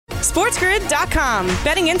SportsGrid.com.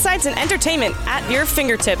 Betting insights and entertainment at your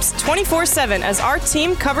fingertips 24/7 as our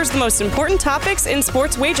team covers the most important topics in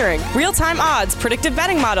sports wagering. Real-time odds, predictive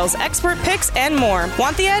betting models, expert picks, and more.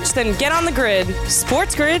 Want the edge? Then get on the grid.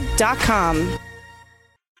 SportsGrid.com.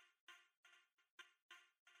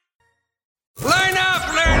 Line up,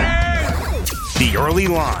 ladies! The early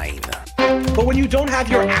line. But when you don't have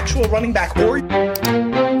your actual running back or...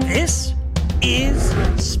 This is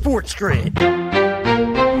Sports Grid.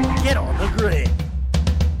 Get on the grid.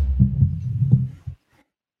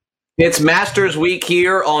 It's Masters Week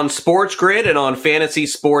here on Sports Grid and on Fantasy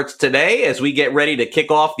Sports Today as we get ready to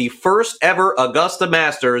kick off the first ever Augusta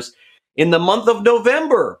Masters in the month of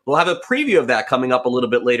November. We'll have a preview of that coming up a little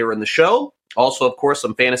bit later in the show. Also, of course,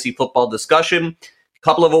 some fantasy football discussion. A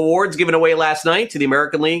couple of awards given away last night to the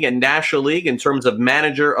American League and National League in terms of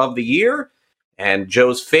Manager of the Year. And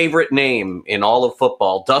Joe's favorite name in all of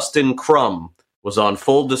football, Dustin Crum, was on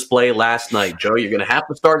full display last night. Joe, you're going to have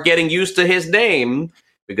to start getting used to his name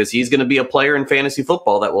because he's going to be a player in fantasy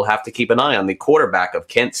football that we'll have to keep an eye on. The quarterback of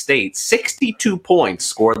Kent State, 62 points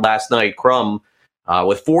scored last night. Crum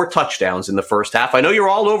with 4 touchdowns in the first half. I know you're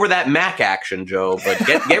all over that Mac action, Joe, but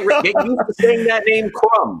get used to saying that name,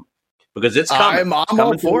 Crum, because it's coming. I'm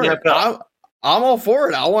all for it. I'm all for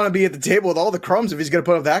it. I want to be at the table with all the crumbs if he's going to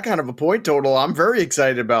put up that kind of a point total. I'm very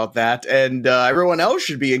excited about that. And everyone else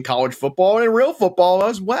should be in college football and in real football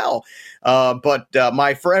as well. But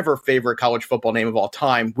my forever favorite college football name of all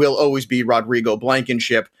time will always be Rodrigo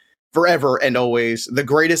Blankenship. Forever and always. The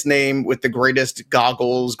greatest name with the greatest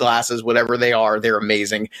goggles, glasses, whatever they are. They're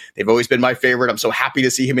amazing. They've always been my favorite. I'm so happy to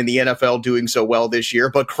see him in the NFL doing so well this year.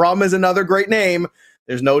 But Crum is another great name.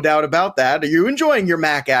 There's no doubt about that. Are you enjoying your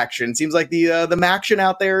Mac action? Seems like the Maction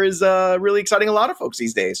out there is really exciting a lot of folks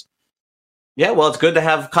these days. Yeah, well, it's good to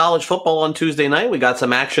have college football on Tuesday night. We got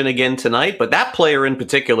some action again tonight, but that player in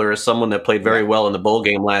particular is someone that played very well in the bowl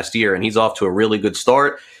game last year, and he's off to a really good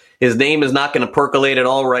start. His name is not going to percolate at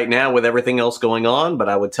all right now with everything else going on, but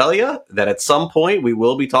I would tell you that at some point we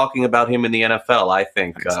will be talking about him in the NFL, I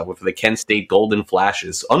think, with the Kent State Golden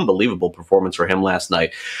Flashes. Unbelievable performance for him last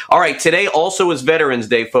night. All right, today also is Veterans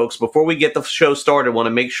Day, folks. Before we get the show started, I want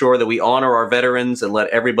to make sure that we honor our veterans and let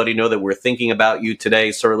everybody know that we're thinking about you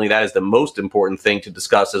today. Certainly that is the most important thing to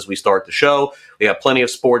discuss as we start the show. We have plenty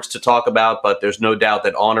of sports to talk about, but there's no doubt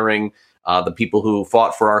that honoring the people who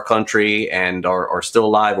fought for our country and are still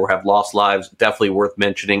alive or have lost lives, definitely worth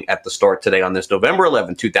mentioning at the start today on this November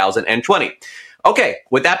 11, 2020. Okay,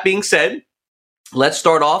 with that being said, let's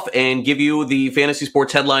start off and give you the fantasy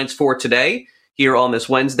sports headlines for today here on this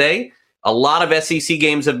Wednesday. A lot of SEC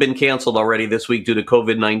games have been canceled already this week due to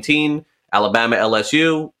COVID-19. Alabama,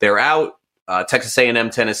 LSU, they're out. Texas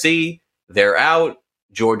A&M, Tennessee, they're out.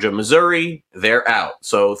 Georgia, Missouri, they're out.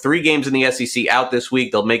 So 3 games in the SEC out this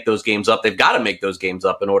week. They'll make those games up. They've got to make those games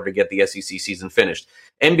up in order to get the SEC season finished.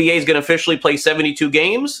 NBA is going to officially play 72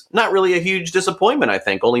 games. Not really a huge disappointment, I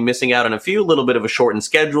think. Only missing out on a few, little bit of a shortened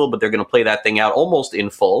schedule, but they're going to play that thing out almost in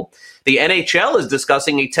full. The NHL is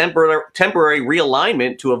discussing a temporary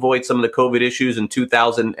realignment to avoid some of the COVID issues in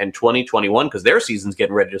 2020-21 because their season's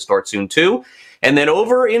getting ready to start soon too. And then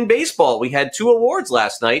over in baseball, we had 2 awards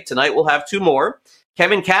last night. Tonight we'll have 2 more.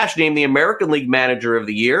 Kevin Cash named the American League Manager of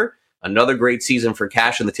the Year. Another great season for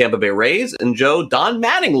Cash and the Tampa Bay Rays. And Joe, Don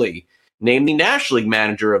Mattingly named the National League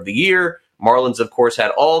Manager of the Year. Marlins, of course,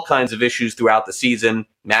 had all kinds of issues throughout the season.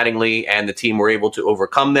 Mattingly and the team were able to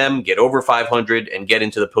overcome them, get over 500, and get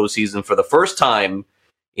into the postseason for the first time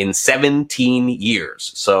in 17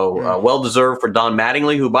 years. So well-deserved for Don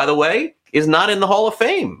Mattingly, who, by the way, is not in the Hall of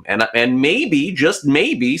Fame. And maybe, just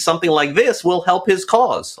maybe, something like this will help his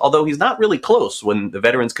cause. Although he's not really close when the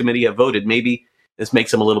Veterans Committee have voted. Maybe this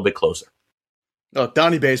makes him a little bit closer. Oh,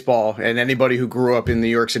 Donnie Baseball, and anybody who grew up in the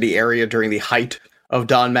New York City area during the height of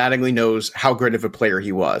Don Mattingly knows how great of a player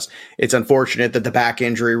he was. It's unfortunate that the back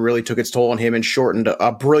injury really took its toll on him and shortened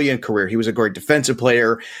a brilliant career. He was a great defensive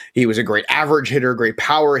player. He was a great average hitter, great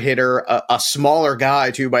power hitter, a smaller guy,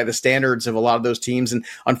 too, by the standards of a lot of those teams. And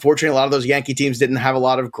unfortunately, a lot of those Yankee teams didn't have a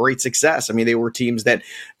lot of great success. I mean, they were teams that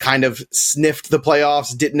kind of sniffed the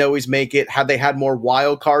playoffs, didn't always make it. Had they had more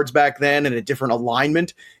wild cards back then and a different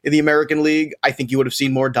alignment in the American League, I think you would have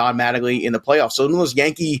seen more Don Mattingly in the playoffs. So those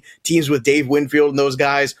Yankee teams with Dave Winfield and those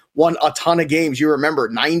guys won a ton of games. You remember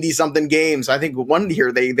 90-something games. I think one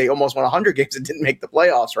year they almost won 100 games and didn't make the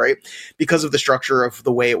playoffs, right? Because of the structure of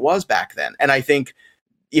the way it was back then. And I think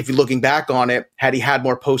if you're looking back on it, had he had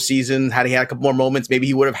more postseason, had he had a couple more moments, maybe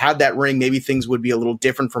he would have had that ring. Maybe things would be a little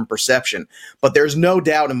different from perception. But there's no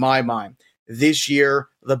doubt in my mind, this year,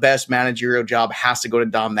 the best managerial job has to go to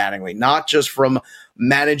Don Mattingly, not just from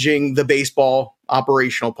managing the baseball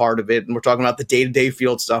operational part of it, and we're talking about the day-to-day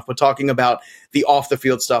field stuff. We're talking about the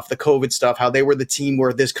off-the-field stuff, the COVID stuff, how they were the team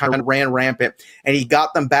where this kind of ran rampant, and he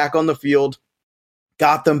got them back on the field,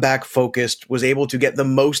 got them back focused, was able to get the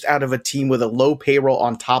most out of a team with a low payroll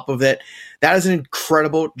on top of it. That is an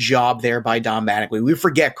incredible job there by Don Mattingly. We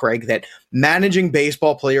forget, Craig, that managing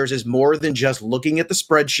baseball players is more than just looking at the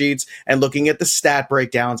spreadsheets and looking at the stat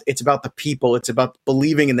breakdowns. It's about the people. It's about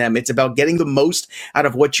believing in them. It's about getting the most out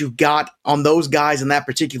of what you got on those guys in that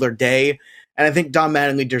particular day. And I think Don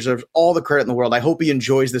Mattingly deserves all the credit in the world. I hope he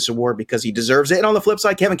enjoys this award because he deserves it. And on the flip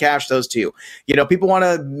side, Kevin Cash does too. You know, people want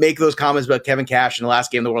to make those comments about Kevin Cash in the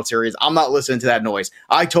last game of the World Series. I'm not listening to that noise.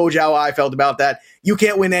 I told you how I felt about that. You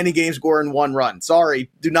can't win any game scoring one run. Sorry,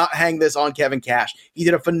 do not hang this on Kevin Cash. He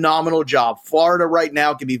did a phenomenal job. Florida right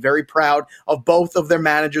now can be very proud of both of their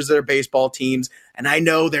managers of their baseball teams. And I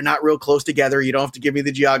know they're not real close together. You don't have to give me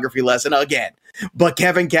the geography lesson again. But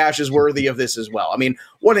Kevin Cash is worthy of this as well. I mean,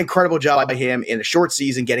 what an incredible job by him in a short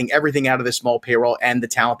season, getting everything out of this small payroll and the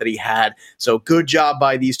talent that he had. So good job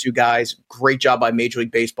by these two guys. Great job by Major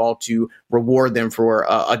League Baseball to reward them for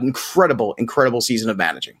an incredible, incredible season of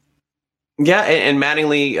managing. Yeah, and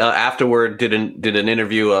Mattingly afterward did an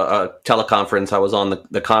interview, a teleconference. I was on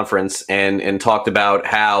the conference and talked about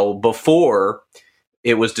how before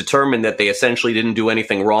it was determined that they essentially didn't do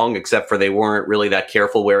anything wrong except for they weren't really that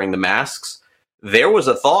careful wearing the masks. There was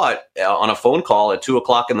a thought on a phone call at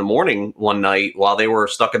 2:00 in the morning one night while they were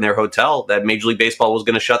stuck in their hotel that Major League Baseball was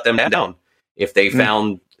going to shut them down if they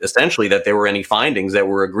found essentially that there were any findings that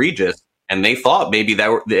were egregious. And they thought maybe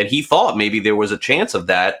he thought maybe there was a chance of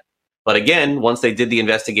that. But again, once they did the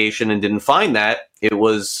investigation and didn't find that, it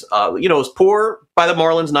was, it was poor by the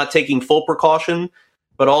Marlins not taking full precaution,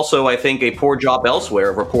 but also I think a poor job elsewhere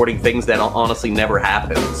of reporting things that honestly never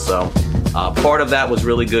happened. So part of that was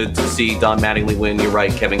really good to see Don Mattingly win. You're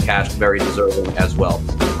right, Kevin Cash, very deserving as well.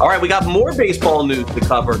 All right, we got more baseball news to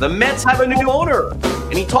cover. The Mets have a new owner,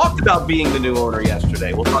 and he talked about being the new owner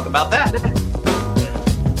yesterday. We'll talk about that.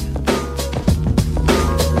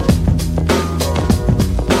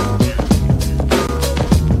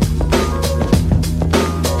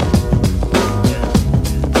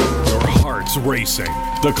 Racing.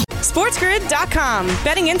 SportsGrid.com.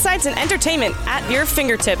 Betting insights and entertainment at your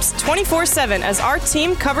fingertips 24/7 as our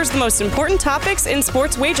team covers the most important topics in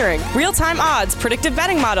sports wagering. Real-time odds, predictive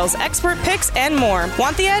betting models, expert picks, and more.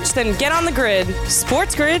 Want the edge? Then get on the grid.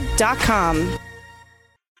 SportsGrid.com.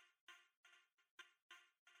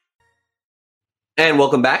 And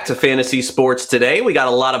welcome back to Fantasy Sports Today. We got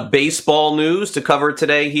a lot of baseball news to cover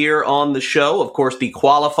today here on the show. Of course, the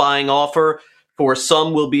qualifying offer for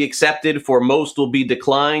some will be accepted, for most will be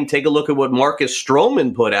declined. Take a look at what Marcus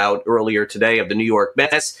Stroman put out earlier today of the New York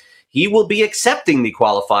Mets. He will be accepting the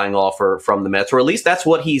qualifying offer from the Mets, or at least that's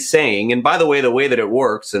what he's saying. And by the way that it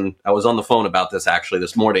works, and I was on the phone about this actually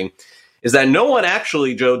this morning, is that no one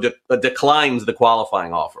actually, Joe, declines the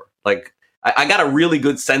qualifying offer. Like, I got a really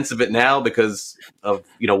good sense of it now because of,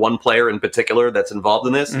 one player in particular that's involved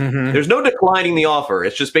in this. Mm-hmm. There's no declining the offer.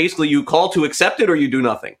 It's just basically you call to accept it or you do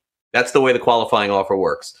nothing. That's the way the qualifying offer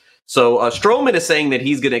works. So Stroman is saying that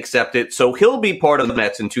he's going to accept it, so he'll be part of the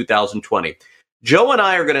Mets in 2020. Joe and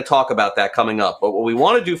I are going to talk about that coming up, but what we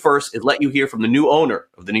want to do first is let you hear from the new owner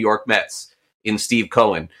of the New York Mets, in Steve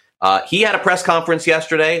Cohen. He had a press conference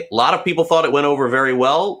yesterday. A lot of people thought it went over very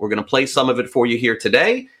well. We're going to play some of it for you here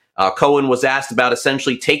today. Cohen was asked about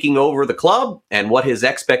essentially taking over the club and what his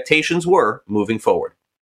expectations were moving forward.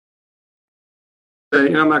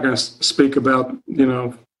 I'm not going to speak about,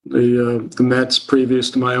 the Mets previous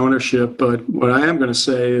to my ownership, but what I am going to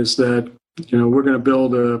say is that, we're going to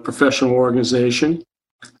build a professional organization.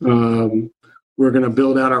 We're going to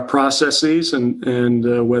build out our processes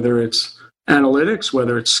and whether it's analytics,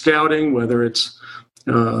 whether it's scouting, whether it's,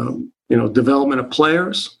 development of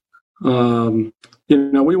players.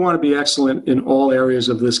 We want to be excellent in all areas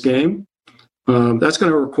of this game. That's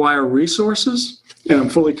going to require resources, and I'm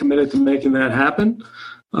fully committed to making that happen.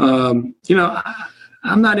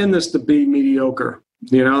 I'm not in this to be mediocre.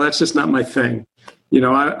 That's just not my thing.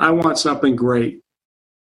 I want something great.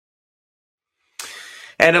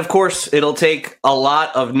 And of course, it'll take a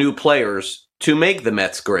lot of new players to make the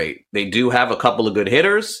Mets great. They do have a couple of good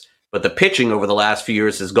hitters, but the pitching over the last few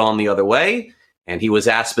years has gone the other way. And he was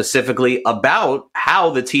asked specifically about how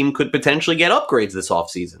the team could potentially get upgrades this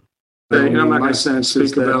offseason. My sense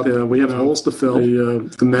is that we have holes to fill.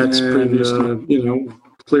 The Mets previous,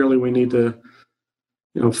 clearly we need to,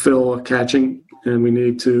 fill catching, and we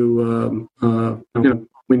need to,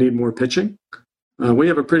 we need more pitching. We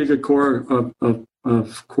have a pretty good core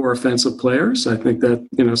of core offensive players. I think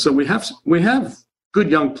that, so we have good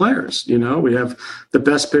young players. We have the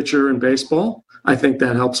best pitcher in baseball. I think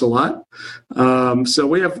that helps a lot. So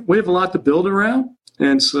we have a lot to build around.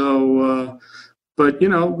 And so, but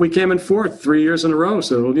we came in fourth 3 years in a row.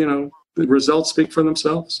 So, the results speak for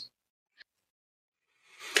themselves.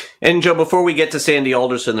 And Joe, before we get to Sandy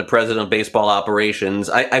Alderson, the president of baseball operations,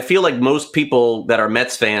 I feel like most people that are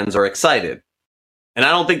Mets fans are excited. And I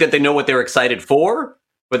don't think that they know what they're excited for,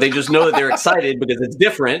 but they just know that they're excited because it's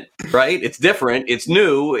different, right? It's different. It's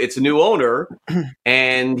new. It's a new owner.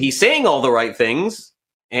 And he's saying all the right things.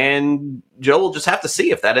 And Joe will just have to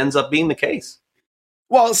see if that ends up being the case.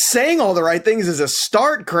 Well, saying all the right things is a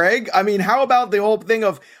start, Craig. I mean, how about the whole thing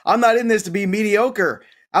of, I'm not in this to be mediocre?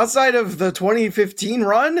 Outside of the 2015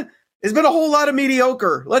 run, there's been a whole lot of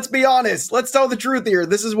mediocre. Let's be honest. Let's tell the truth here.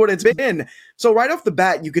 This is what it's been. So right off the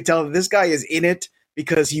bat, you could tell that this guy is in it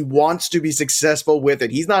because he wants to be successful with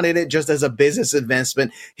it. He's not in it just as a business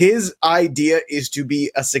investment. His idea is to be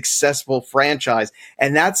a successful franchise.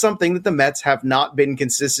 And that's something that the Mets have not been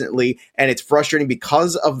consistently. And it's frustrating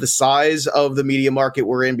because of the size of the media market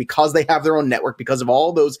we're in, because they have their own network, because of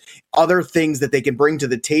all those other things that they can bring to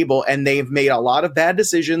the table. And they've made a lot of bad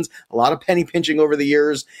decisions, a lot of penny pinching over the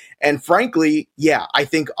years. And frankly, yeah, I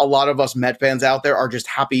think a lot of us Met fans out there are just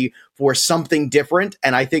happy for something different.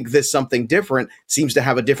 And I think this something different seems to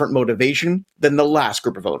have a different motivation than the last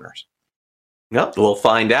group of owners. Yep, we'll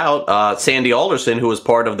find out. Sandy Alderson, who was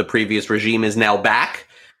part of the previous regime, is now back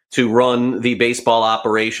to run the baseball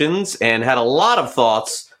operations and had a lot of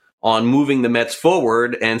thoughts on moving the Mets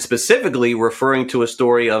forward, and specifically referring to a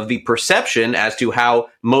story of the perception as to how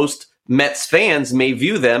most Mets fans may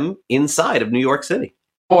view them inside of New York City.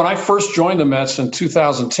 When I first joined the Mets in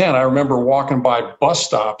 2010, I remember walking by bus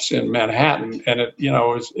stops in Manhattan, and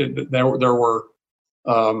there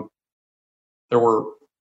were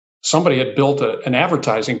somebody had built an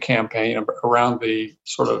advertising campaign around the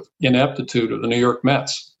sort of ineptitude of the New York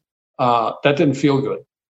Mets. That didn't feel good,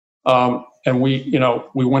 and we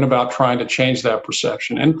went about trying to change that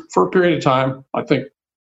perception. And for a period of time, I think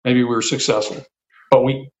maybe we were successful, but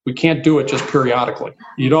we can't do it just periodically.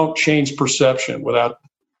 You don't change perception without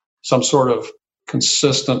some sort of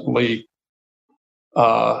consistently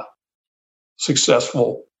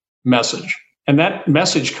successful message. And that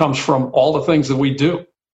message comes from all the things that we do.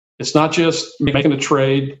 It's not just making a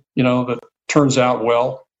trade, that turns out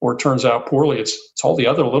well or turns out poorly. It's all the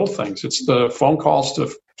other little things. It's the phone calls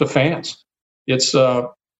to fans. It's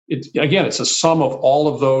a sum of all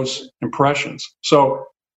of those impressions. So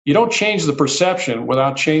you don't change the perception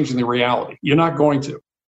without changing the reality. You're not going to.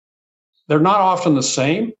 They're not often the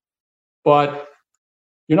same, but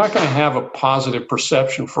you're not going to have a positive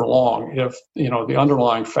perception for long if the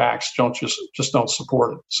underlying facts just don't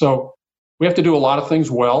support it. So we have to do a lot of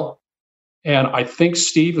things well, and I think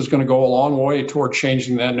Steve is going to go a long way toward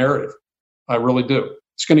changing that narrative. I really do.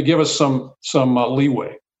 It's going to give us some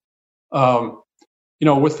leeway.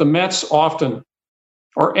 With the Mets often,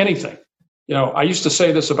 or anything, I used to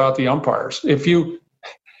say this about the umpires. If an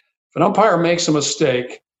umpire makes a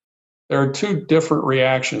mistake, there are two different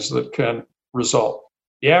reactions that can result.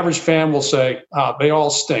 The average fan will say, they all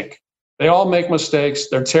stink. They all make mistakes.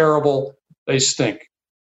 They're terrible. They stink.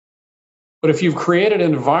 But if you've created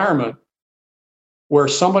an environment where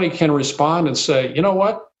somebody can respond and say, you know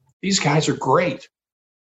what, these guys are great,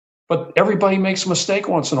 but everybody makes a mistake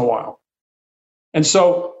once in a while. And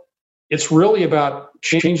so it's really about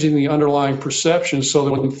changing the underlying perception so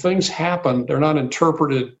that when things happen, they're not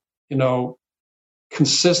interpreted,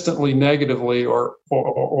 consistently negatively or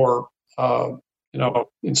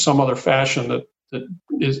in some other fashion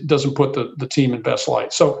that doesn't put the team in best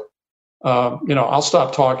light. So, I'll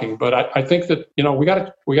stop talking, but I think that, we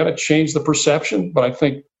got to change the perception, but I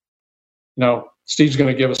think, Steve's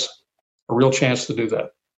going to give us a real chance to do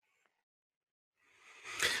that.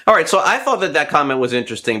 All right, so I thought that comment was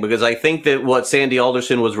interesting because I think that what Sandy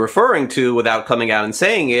Alderson was referring to, without coming out and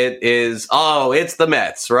saying it, is, it's the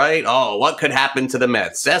Mets, right? Oh, what could happen to the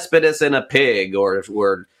Mets? Cespedes and a pig,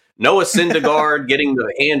 or Noah Syndergaard getting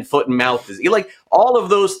the hand, foot, and mouth disease. Like, all of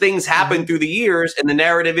those things happen through the years, and the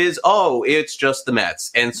narrative is, it's just the Mets.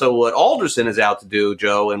 And so what Alderson is out to do,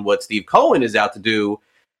 Joe, and what Steve Cohen is out to do,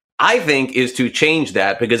 I think, is to change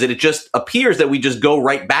that, because it just appears that we just go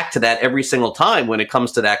right back to that every single time when it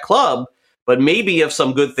comes to that club. But maybe if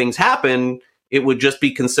some good things happen, it would just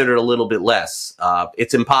be considered a little bit less.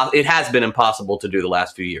 It has been impossible to do the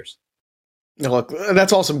last few years. Look,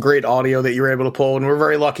 that's all some great audio that you were able to pull, and we're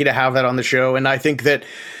very lucky to have that on the show. And I think that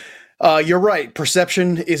You're right.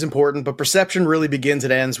 Perception is important, but perception really begins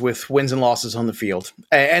and ends with wins and losses on the field.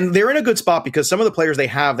 And they're in a good spot because some of the players they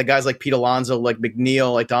have, the guys like Pete Alonso, like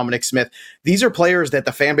McNeil, like Dominic Smith, these are players that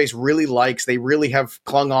the fan base really likes. They really have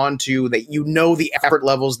clung on to, that the effort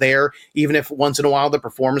level's there, even if once in a while the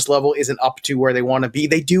performance level isn't up to where they want to be.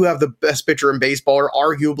 They do have the best pitcher in baseball, or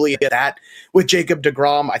arguably at that, with Jacob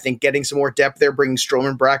deGrom. I think getting some more depth there, bringing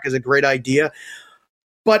Stroman back is a great idea.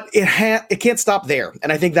 But it can't stop there.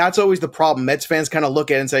 And I think that's always the problem. Mets fans kind of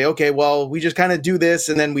look at it and say, okay, well, we just kind of do this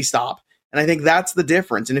and then we stop. And I think that's the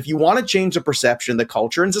difference. And if you want to change the perception, the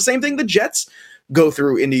culture, and it's the same thing the Jets go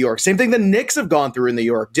through in New York. Same thing the Knicks have gone through in New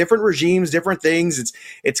York. Different regimes, different things.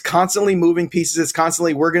 It's constantly moving pieces. It's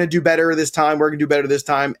constantly, we're going to do better this time. We're going to do better this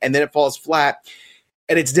time. And then it falls flat.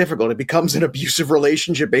 And it's difficult. It becomes an abusive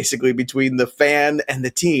relationship, basically, between the fan and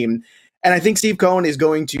the team. And I think Steve Cohen is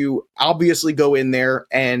going to obviously go in there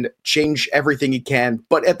and change everything he can.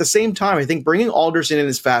 But at the same time, I think bringing Alderson in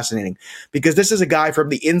is fascinating because this is a guy from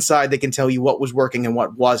the inside that can tell you what was working and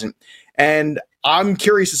what wasn't. And I'm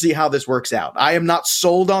curious to see how this works out. I am not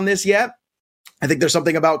sold on this yet. I think there's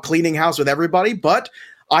something about cleaning house with everybody, but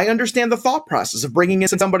I understand the thought process of bringing in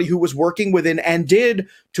somebody who was working within and did,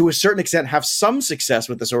 to a certain extent, have some success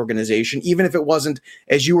with this organization, even if it wasn't,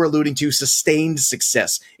 as you were alluding to, sustained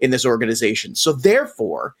success in this organization. So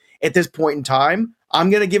therefore, at this point in time, I'm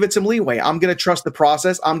going to give it some leeway. I'm going to trust the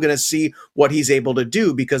process. I'm going to see what he's able to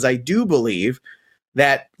do, because I do believe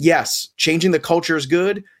that, yes, changing the culture is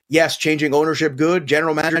good. Yes, changing ownership good,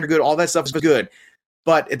 general manager good, all that stuff is good.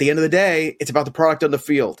 But at the end of the day, it's about the product on the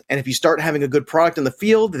field. And if you start having a good product on the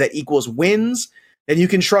field that equals wins, then you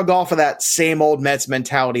can shrug off of that same old Mets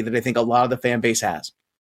mentality that I think a lot of the fan base has.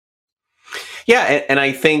 Yeah, and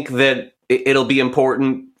I think that it'll be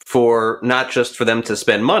important for not just for them to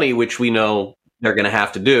spend money, which we know they're going to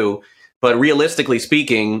have to do, but realistically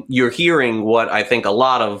speaking, you're hearing what I think a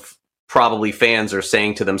lot of probably fans are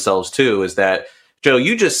saying to themselves too, is that, Joe,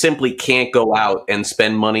 you just simply can't go out and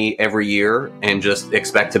spend money every year and just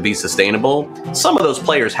expect to be sustainable. Some of those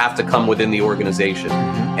players have to come within the organization.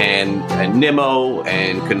 And Nimmo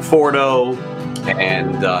and Conforto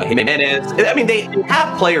and Jimenez. I mean, they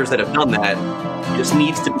have players that have done that. It just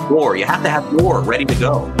needs to be more. You have to have more ready to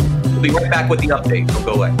go. We'll be right back with the update. Don't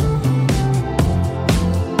go away.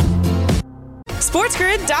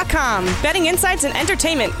 SportsGrid.com. Betting insights and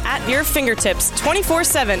entertainment at your fingertips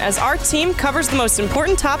 24/7 as our team covers the most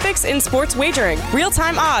important topics in sports wagering.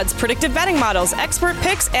 Real-time odds, predictive betting models, expert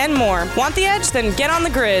picks, and more. Want the edge? Then get on the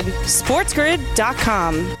grid.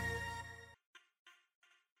 SportsGrid.com.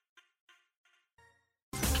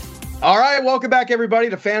 All right, welcome back, everybody,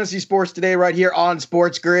 to Fantasy Sports Today right here on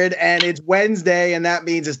Sports Grid. And it's Wednesday, and that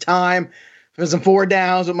means it's time for some four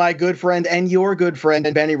downs with my good friend and your good friend,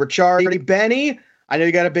 Benny Ricciardi. Benny, I know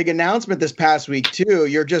you got a big announcement this past week, too.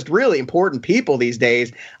 You're just really important people these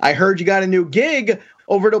days. I heard you got a new gig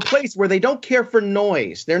over at a place where they don't care for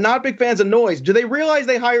noise. They're not big fans of noise. Do they realize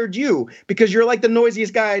they hired you because you're like the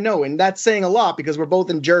noisiest guy I know? And that's saying a lot because we're both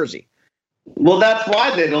in Jersey. Well, that's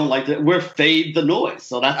why they don't like it. We're fade the noise.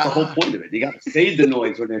 So that's the whole point of it. You got to fade the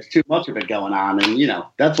noise when there's too much of it going on. And,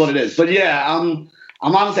 that's what it is. But, yeah, I'm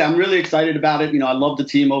really excited about it. I love the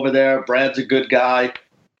team over there. Brad's a good guy.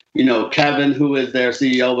 Kevin, who is their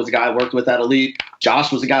CEO, was a guy I worked with at Elite.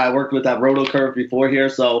 Josh was a guy I worked with at RotoCurve before here.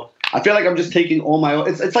 So I feel like I'm just taking all my own.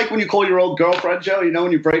 It's like when you call your old girlfriend, Joe,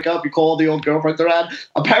 when you break up, you call all the old girlfriends around.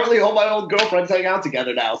 Apparently all my old girlfriends hang out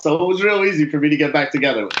together now. So it was real easy for me to get back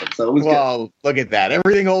together with them. So it was good. Look at that.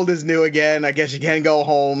 Everything old is new again. I guess you can go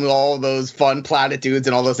home, all those fun platitudes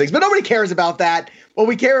and all those things. But nobody cares about that. What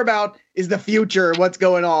we care about is the future, what's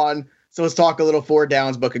going on. So let's talk a little four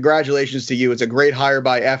downs, but congratulations to you. It's a great hire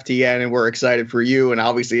by FTN, and we're excited for you and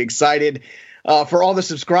obviously excited for all the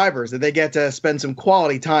subscribers that they get to spend some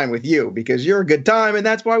quality time with you because you're a good time, and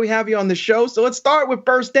that's why we have you on the show. So let's start with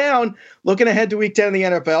first down. Looking ahead to Week 10 in the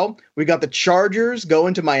NFL, we got the Chargers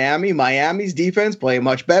going to Miami. Miami's defense playing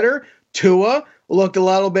much better. Tua looked a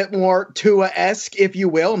little bit more Tua-esque, if you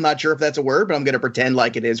will. I'm not sure if that's a word, but I'm going to pretend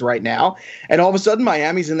like it is right now. And all of a sudden,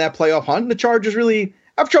 Miami's in that playoff hunt, and the Chargers really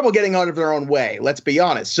have trouble getting out of their own way, let's be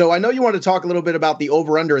honest. So I know you want to talk a little bit about the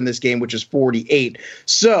over-under in this game, which is 48.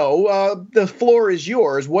 So the floor is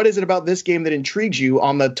yours. What is it about this game that intrigues you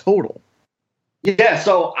on the total? Yeah,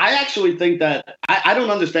 so I actually think that I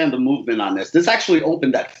don't understand the movement on this. This actually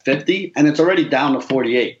opened at 50, and it's already down to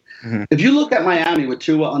 48. Mm-hmm. If you look at Miami with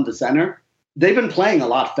Tua under center, they've been playing a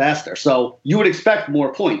lot faster. So you would expect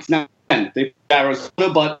more points. Now, they beat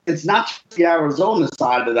Arizona, but it's not just the Arizona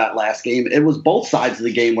side of that last game. It was both sides of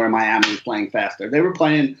the game where Miami was playing faster. They were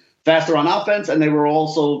playing faster on offense, and they were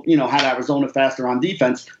also, had Arizona faster on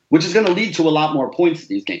defense, which is going to lead to a lot more points in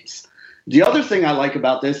these games. The other thing I like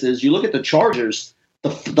about this is you look at the Chargers,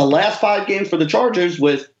 the last 5 games for the Chargers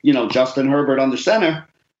with, Justin Herbert under center.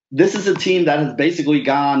 This is a team that has basically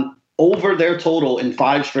gone over their total in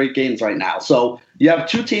 5 straight games right now. So you have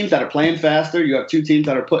 2 teams that are playing faster. You have 2 teams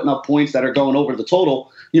that are putting up points that are going over the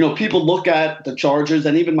total. People look at the Chargers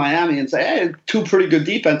and even Miami and say, hey, 2 pretty good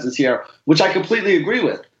defenses here, which I completely agree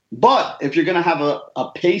with. But if you're going to have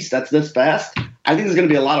a pace that's this fast, I think there's going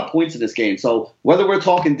to be a lot of points in this game. So whether we're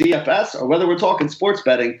talking DFS or whether we're talking sports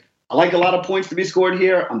betting, I like a lot of points to be scored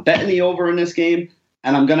here. I'm betting the over in this game,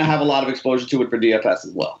 and I'm going to have a lot of exposure to it for DFS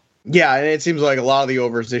as well. Yeah, and it seems like a lot of the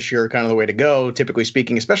overs this year are kind of the way to go, typically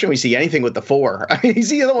speaking, especially when we see anything with the 4. I mean, you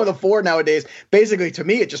see anything with a 4 nowadays, basically, to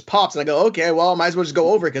me, it just pops, and I go, okay, well, I might as well just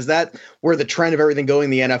go over it because that's where the trend of everything going in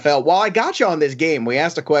the NFL. While I got you on this game, we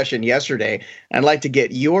asked a question yesterday, and I'd like to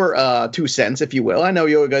get your 2 cents, if you will. I know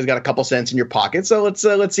you guys got a couple cents in your pocket, so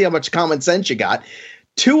let's see how much common sense you got.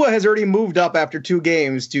 Tua has already moved up after 2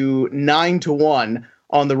 games to 9-1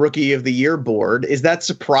 on the Rookie of the Year board. Is that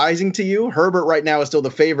surprising to you? Herbert right now is still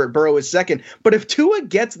the favorite. Burrow is second. But if Tua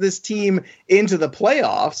gets this team into the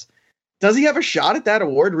playoffs, does he have a shot at that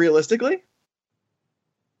award realistically?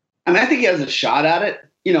 And I think he has a shot at it.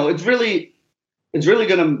 It's really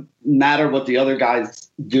going to matter what the other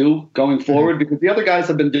guys do going forward because the other guys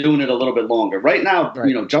have been doing it a little bit longer. Right now,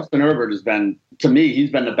 Justin Herbert has been, to me,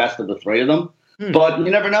 he's been the best of the 3 of them. But you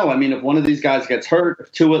never know. I mean, if one of these guys gets hurt,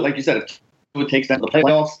 if Tua, like you said, if Tua takes them to the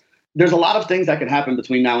playoffs, there's a lot of things that can happen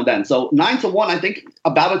between now and then. So 9-1, I think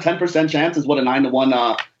about a 10% chance is what a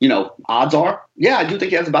 9-1, odds are. Yeah, I do think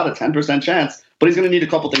he has about a 10% chance, but he's going to need a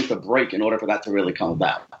couple things to break in order for that to really come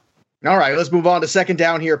about. All right, let's move on to second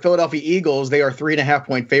down here. Philadelphia Eagles, they are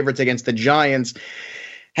 3.5-point favorites against the Giants.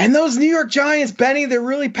 And those New York Giants, Benny, they're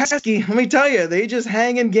really pesky. Let me tell you, they just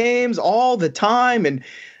hang in games all the time. And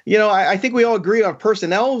I think we all agree on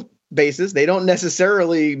personnel basis. They don't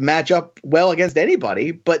necessarily match up well against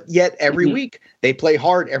anybody, but yet every week they play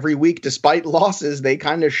hard every week. Despite losses, they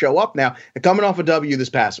kind of show up now. They're coming off a W this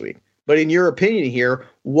past week. But in your opinion here,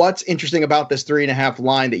 what's interesting about this 3.5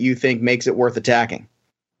 line that you think makes it worth attacking?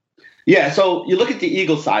 Yeah, so you look at the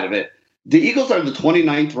Eagles side of it. The Eagles are the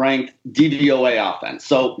 29th ranked DVOA offense,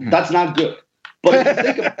 so that's not good. But if you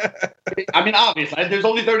think about it, I mean, obviously, there's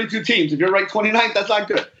only 32 teams. If you're ranked 29th, that's not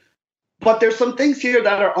good. But there's some things here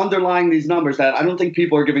that are underlying these numbers that I don't think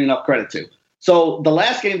people are giving enough credit to. So the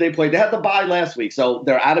last game they played, they had the bye last week, so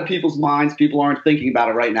they're out of people's minds. People aren't thinking about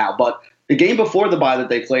it right now. But the game before the bye that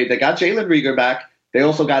they played, they got Jalen Reagor back. They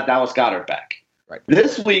also got Dallas Goedert back. Right.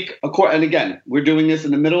 This week, and again, we're doing this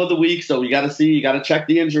in the middle of the week, so you got to check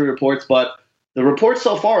the injury reports. But the reports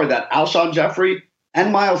so far are that Alshon Jeffrey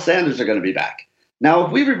and Miles Sanders are going to be back. Now,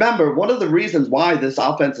 if we remember, one of the reasons why this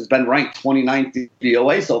offense has been ranked 29th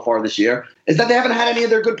DVOA so far this year is that they haven't had any of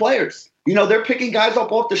their good players. They're picking guys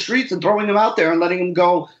up off the streets and throwing them out there and letting them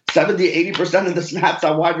go 70-80% of the snaps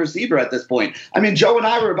on wide receiver at this point. I mean, Joe and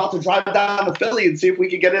I were about to drive down to Philly and see if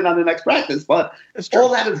we could get in on the next practice, but all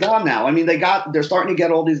that is gone now. I mean, they're starting to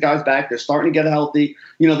get all these guys back. They're starting to get healthy.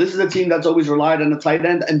 This is a team that's always relied on the tight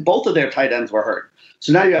end, and both of their tight ends were hurt.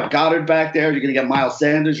 So now you have Goddard back there. You're going to get Miles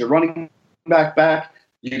Sanders. You're running back.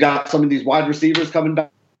 You got some of these wide receivers coming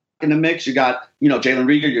back in the mix. You got, Jalen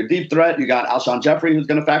Reagor, your deep threat. You got Alshon Jeffrey, who's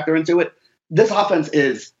going to factor into it. This offense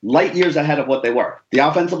is light years ahead of what they were. The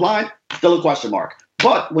offensive line, still a question mark.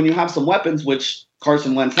 But when you have some weapons, which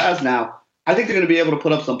Carson Wentz has now, I think they're going to be able to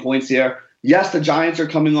put up some points here. Yes, the Giants are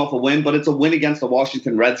coming off a win, but it's a win against the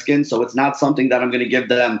Washington Redskins, so it's not something that I'm going to give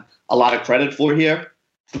them a lot of credit for here.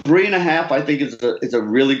 3.5, I think, is a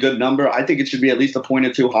really good number. I think it should be at least a point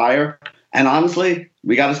or two higher. And honestly,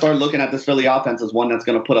 we got to start looking at this Philly offense as one that's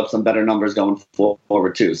going to put up some better numbers going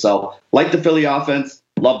forward, too. So, like the Philly offense,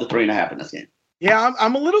 love the 3.5 in this game. Yeah,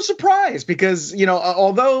 I'm a little surprised because,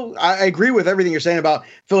 although I agree with everything you're saying about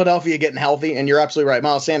Philadelphia getting healthy, and you're absolutely right,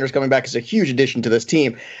 Miles Sanders coming back is a huge addition to this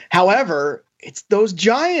team. However, it's those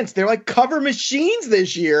Giants. They're like cover machines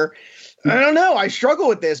this year. I don't know. I struggle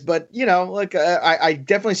with this, but, I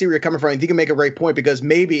definitely see where you're coming from. I think you can make a great point because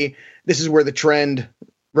maybe this is where the trend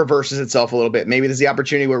reverses itself a little bit. Maybe there's the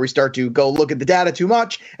opportunity where we start to go look at the data too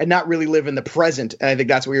much and not really live in the present. And I think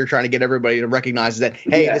that's what you're trying to get everybody to recognize is that,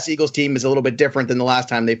 hey, this Eagles team is a little bit different than the last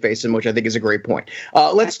time they faced them, which I think is a great point.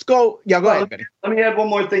 Let's go. Yeah, go ahead, Benny. Let me add one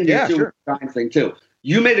more thing here, too. Sure. Thing too.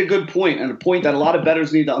 You made a good point, and a point that a lot of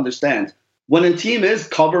bettors need to understand. When a team is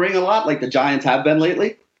covering a lot, like the Giants have been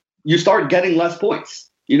lately, you start getting less points.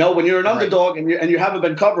 You know, when you're an underdog and you haven't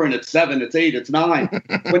been covering, it's 7, it's 8, it's 9.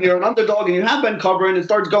 When you're an underdog and you have been covering, it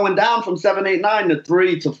starts going down from 7, 8, 9 to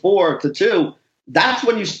 3 to 4 to 2. That's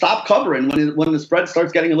when you stop covering, when the spread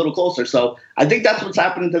starts getting a little closer. So I think that's what's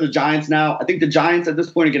happening to the Giants now. I think the Giants at this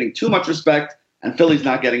point are getting too much respect, and Philly's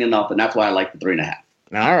not getting enough, and that's why I like the 3.5.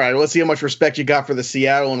 All right, let's see how much respect you got for the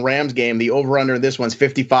Seattle and Rams game. The over-under in this one's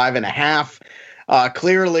 55.5.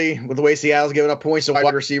 Clearly, with the way Seattle's giving up points to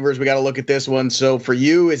wide receivers, we got to look at this one. So for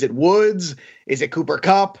you, is it Woods? Is it Cooper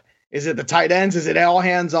Kupp? Is it the tight ends? Is it all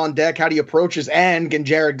hands on deck? How do you approach this? And can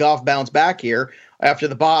Jared Goff bounce back here after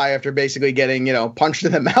the bye, after basically getting, punched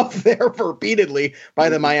in the mouth there repeatedly by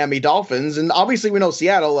the Miami Dolphins? And obviously we know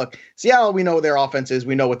Seattle. Look, Seattle, we know their offense is.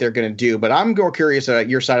 We know what they're going to do. But I'm more curious about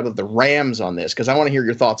your side about the Rams on this, because I want to hear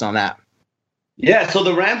your thoughts on that. Yeah, so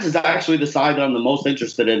the Rams is actually the side that I'm the most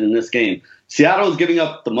interested in this game. Seattle is giving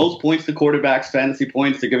up the most points to quarterbacks, fantasy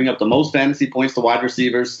points. They're giving up the most fantasy points to wide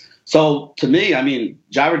receivers. So to me, I mean,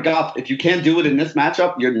 Jared Goff, if you can't do it in this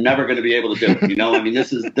matchup, you're never going to be able to do it.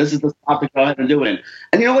 This is the spot to go ahead and do it in.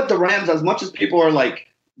 And you know what? The Rams, as much as people are like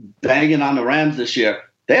banging on the Rams this year,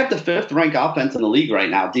 they have the 5th ranked offense in the league right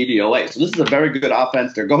now, DVOA. So this is a very good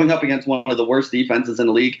offense. They're going up against one of the worst defenses in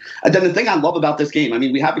the league. And then the thing I love about this game, I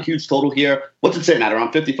mean, we have a huge total here. What's it sitting at?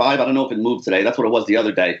 Around 55? I don't know if it moved today. That's what it was the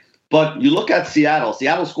other day. But you look at Seattle.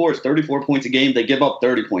 Seattle scores 34 points a game. They give up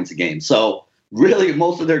 30 points a game. So really,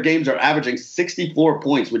 most of their games are averaging 64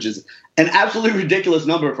 points, which is an absolutely ridiculous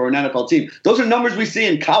number for an NFL team. Those are numbers we see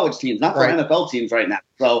in college teams, not for NFL teams right now.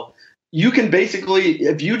 So you can basically,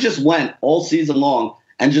 if you just went all season long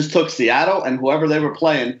and just took Seattle and whoever they were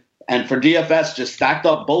playing, and for DFS just stacked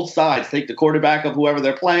up both sides, take the quarterback of whoever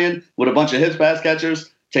they're playing with a bunch of his pass catchers,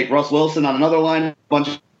 take Russ Wilson on another line, a bunch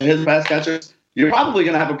of his pass catchers, you're probably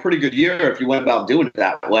going to have a pretty good year if you went about doing it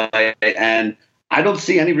that way. And I don't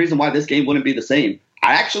see any reason why this game wouldn't be the same.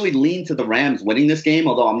 I actually lean to the Rams winning this game,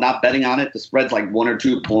 although I'm not betting on it. The spread's like 1 or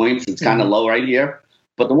 2 points. It's kind of low right here.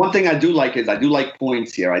 But the one thing I do like is I do like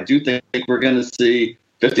points here. I do think we're going to see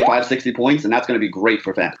 55, 60 points, and that's going to be great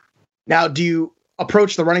for fans. Now, do you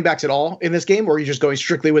approach the running backs at all in this game, or are you just going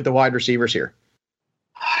strictly with the wide receivers here?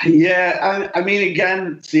 Yeah, I mean,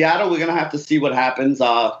 again, Seattle, we're going to have to see what happens.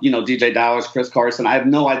 DJ Dowers, Chris Carson. I have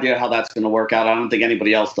no idea how that's going to work out. I don't think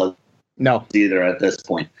anybody else does. No, either at this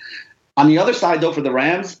point. On the other side, though, for the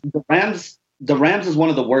Rams is one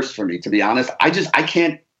of the worst for me, to be honest. I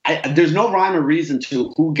can't. There's no rhyme or reason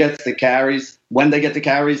to who gets the carries, when they get the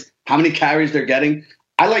carries, how many carries they're getting.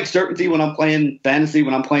 I like certainty when I'm playing fantasy,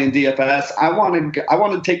 when I'm playing DFS. I want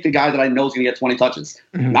to take the guy that I know is going to get 20 touches.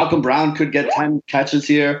 Mm-hmm. Malcolm Brown could get 10 catches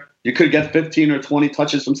here. You could get 15 or 20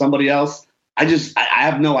 touches from somebody else. I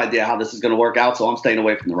have no idea how this is going to work out, so I'm staying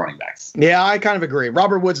away from the running backs. Yeah, I kind of agree.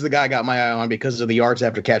 Robert Woods, the guy I got my eye on because of the yards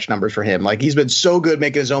after catch numbers for him. Like, he's been so good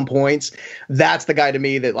making his own points. That's the guy to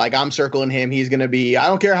me that, like, I'm circling him. He's going to be, I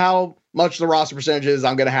don't care how much the roster percentage is,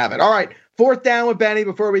 I'm going to have it. All right, 4th down with Benny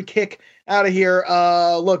before we kick out of here.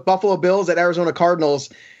 Look, Buffalo Bills at Arizona Cardinals.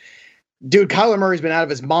 Dude, Kyler Murray's been out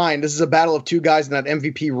of his mind. This is a battle of 2 guys in that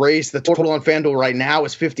MVP race. The total on FanDuel right now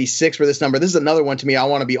is 56 for this number. This is another one to me I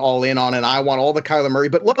want to be all in on, and I want all the Kyler Murray.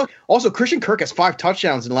 But look, also, Christian Kirk has 5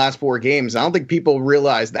 touchdowns in the last 4 games. I don't think people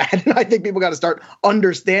realize that. And I think people got to start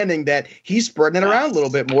understanding that he's spreading it around a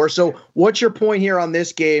little bit more. So what's your point here on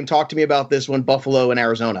this game? Talk to me about this one, Buffalo and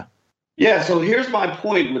Arizona. Yeah, so here's my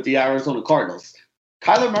point with the Arizona Cardinals.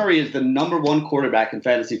 Kyler Murray is the number 1 quarterback in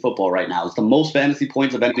fantasy football right now. It's the most fantasy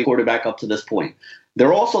points of any quarterback up to this point.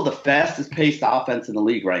 They're also the fastest paced offense in the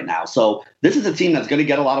league right now. So this is a team that's going to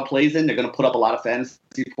get a lot of plays in. They're going to put up a lot of fantasy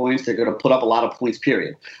points. They're going to put up a lot of points,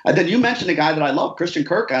 period. And then you mentioned a guy that I love, Christian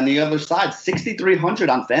Kirk, on the other side, 6,300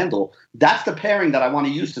 on FanDuel. That's the pairing that I want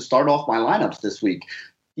to use to start off my lineups this week.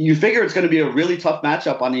 You figure it's going to be a really tough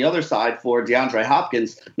matchup on the other side for DeAndre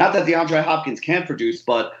Hopkins. Not that DeAndre Hopkins can't produce,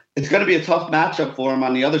 but it's going to be a tough matchup for him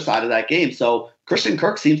on the other side of that game. So Christian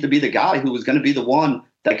Kirk seems to be the guy who is going to be the one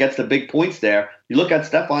that gets the big points there. You look at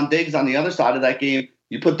Stephon Diggs on the other side of that game.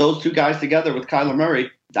 You put those 2 guys together with Kyler Murray.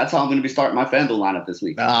 That's how I'm going to be starting my FanDuel lineup this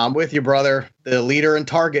week. I'm with you, brother. The leader in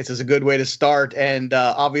targets is a good way to start. And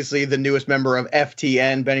obviously the newest member of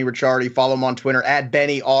FTN, Benny Ricciardi. Follow him on Twitter at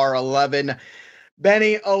BennyR11.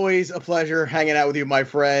 Benny, always a pleasure hanging out with you, my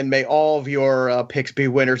friend. May all of your picks be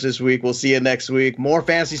winners this week. We'll see you next week. More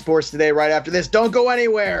fantasy sports today right after this. Don't go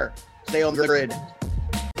anywhere. Stay on the grid.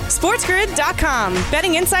 SportsGrid.com.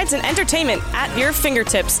 Betting insights and entertainment at your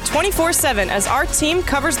fingertips 24/7 as our team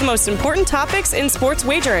covers the most important topics in sports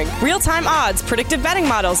wagering. Real-time odds, predictive betting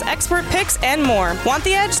models, expert picks, and more. Want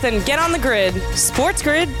the edge? Then get on the grid.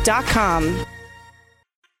 SportsGrid.com.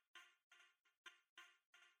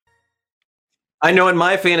 I know in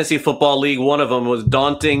my fantasy football league, one of them was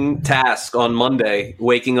daunting task on Monday,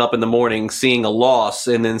 waking up in the morning, seeing a loss,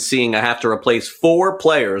 and then seeing I have to replace 4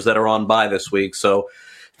 players that are on bye this week. So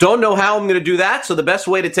don't know how I'm going to do that. So the best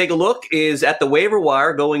way to take a look is at the waiver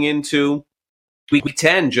wire going into week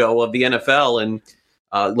 10, Joe, of the NFL. And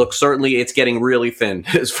look, certainly it's getting really thin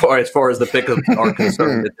as far as the pickups are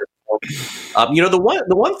concerned. The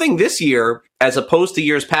one thing this year, as opposed to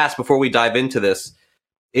years past, before we dive into this,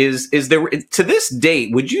 is there, to this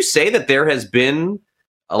date, would you say that there has been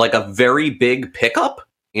like a very big pickup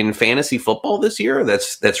in fantasy football this year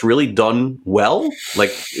that's really done well?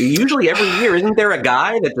 Like, usually every year, isn't there a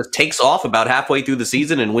guy that just takes off about halfway through the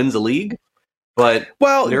season and wins the league? But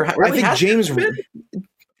I think James.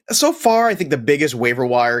 So far, I think the biggest waiver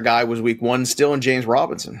wire guy was week 1 still in James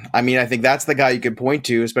Robinson. I mean, I think that's the guy you could point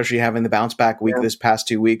to, especially having the bounce back week this past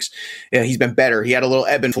 2 weeks. Yeah, he's been better. He had a little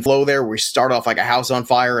ebb and flow there where he started off like a house on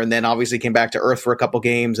fire and then obviously came back to earth for a couple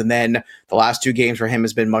games. And then the last 2 games for him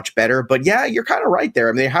has been much better. But yeah, you're kind of right there.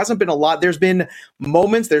 I mean, there hasn't been a lot. There's been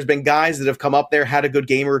moments. There's been guys that have come up there, had a good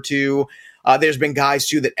game or two. There's been guys,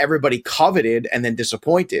 too, that everybody coveted and then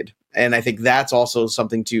disappointed. And I think that's also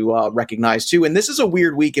something to recognize, too. And this is a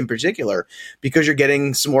weird week in particular because you're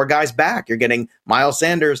getting some more guys back. You're getting Miles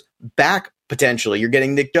Sanders back potentially. You're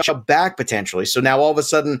getting Nick Chubb back potentially. So now all of a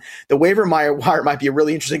sudden, the waiver wire might be a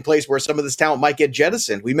really interesting place where some of this talent might get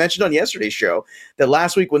jettisoned. We mentioned on yesterday's show that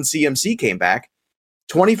last week when CMC came back,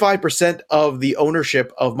 25% of the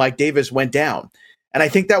ownership of Mike Davis went down. And I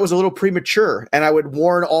think that was a little premature. And I would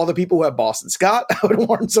warn all the people who have Boston Scott. I would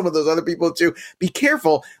warn some of those other people to be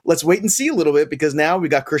careful. Let's wait and see a little bit because now we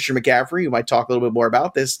got Christian McCaffrey, who might talk a little bit more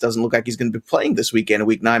about this. Doesn't look like he's going to be playing this weekend in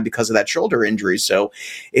week 9 because of that shoulder injury. So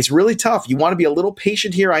it's really tough. You want to be a little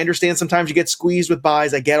patient here. I understand sometimes you get squeezed with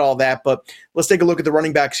buys. I get all that. But let's take a look at the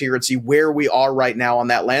running backs here and see where we are right now on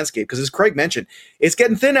that landscape. Because as Craig mentioned, it's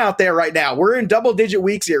getting thin out there right now. We're in double-digit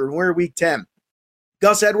weeks here, and we're in week 10.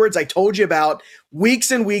 Gus Edwards, I told you about weeks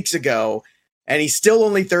and weeks ago, and he's still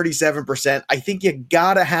only 37%. I think you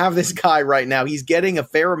got to have this guy right now. He's getting a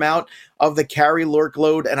fair amount of the carry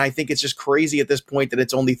workload, and I think it's just crazy at this point that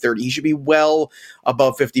it's only 30. He should be well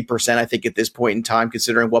above 50%, I think, at this point in time,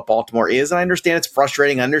 considering what Baltimore is. And I understand it's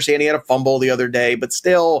frustrating. I understand he had a fumble the other day, but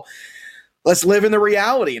still, let's live in the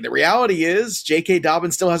reality. And the reality is J.K.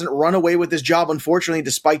 Dobbins still hasn't run away with his job, unfortunately,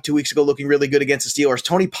 despite 2 weeks ago looking really good against the Steelers.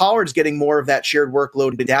 Tony Pollard's getting more of that shared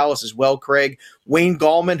workload in Dallas as well, Craig. Wayne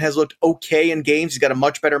Gallman has looked okay in games. He's got a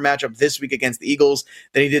much better matchup this week against the Eagles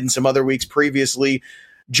than he did in some other weeks previously.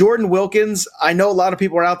 Jordan Wilkins, I know a lot of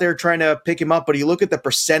people are out there trying to pick him up, but you look at the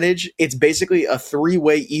percentage, it's basically a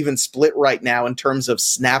 3-way even split right now in terms of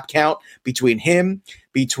snap count between him,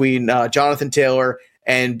 between Jonathan Taylor,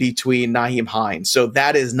 and between Nyheim Hines. So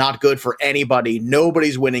that is not good for anybody.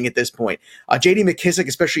 Nobody's winning at this point. J.D. McKissick,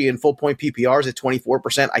 especially in full point PPRs at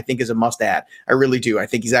 24%, I think is a must add. I really do. I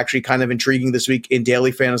think he's actually kind of intriguing this week in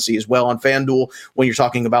daily fantasy as well on FanDuel when you're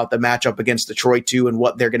talking about the matchup against Detroit too and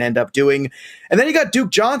what they're going to end up doing. And then you got Duke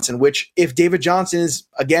Johnson, which if David Johnson is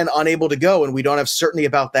again unable to go, and we don't have certainty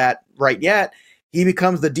about that right yet, he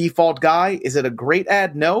becomes the default guy. Is it a great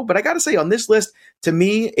ad? No. But I got to say, on this list, to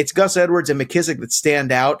me, it's Gus Edwards and McKissick that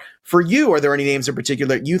stand out. For you, are there any names in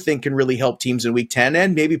particular that you think can really help teams in Week 10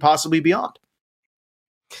 and maybe possibly beyond?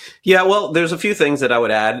 Yeah, well, there's a few things that I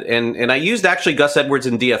would add. And I used actually Gus Edwards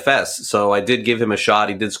in DFS, so I did give him a shot.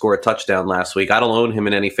 He did score a touchdown last week. I don't own him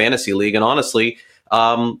in any fantasy league. And honestly,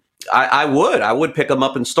 I would pick him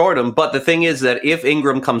up and start him. But the thing is that if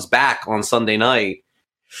Ingram comes back on Sunday night,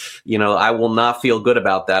 I will not feel good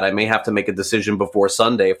about that. I may have to make a decision before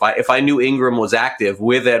Sunday. If I knew Ingram was active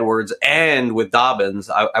with Edwards and with Dobbins,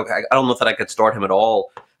 I don't know that I could start him at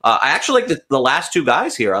all. I actually like the last 2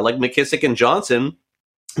 guys here. I like McKissick and Johnson.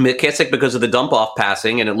 McKissick because of the dump-off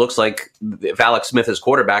passing, and it looks like if Alex Smith is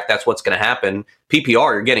quarterback, that's what's going to happen.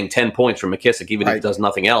 PPR, you're getting 10 points from McKissick, even if he does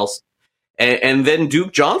nothing else. And then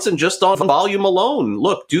Duke Johnson just on volume alone.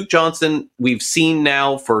 Look, Duke Johnson, we've seen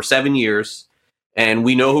now for 7 years, and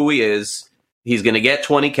we know who he is. He's going to get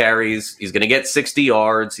 20 carries. He's going to get 60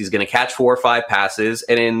 yards. He's going to catch 4 or 5 passes.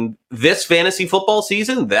 And in this fantasy football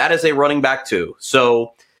season, that is a running back too.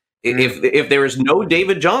 So if there is no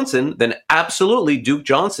David Johnson, then absolutely Duke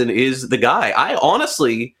Johnson is the guy. I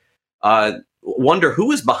honestly wonder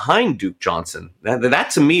who is behind Duke Johnson. That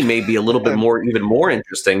to me may be a little bit even more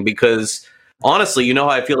interesting because honestly, you know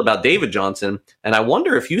how I feel about David Johnson, and I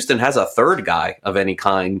wonder if Houston has a third guy of any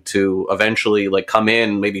kind to eventually come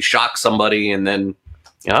in, maybe shock somebody, and then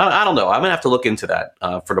I don't know. I'm gonna have to look into that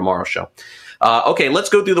for tomorrow's show. Okay, let's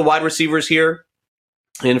go through the wide receivers here.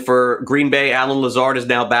 And for Green Bay, Alan Lazard is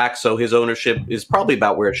now back, so his ownership is probably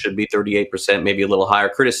about where it should be, 38%, maybe a little higher.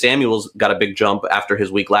 Curtis Samuel's got a big jump after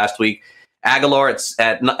his week last week. Aguilar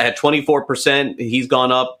at 24%, he's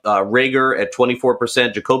gone up. Rager at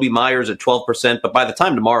 24%, Jacoby Myers at 12%. But by the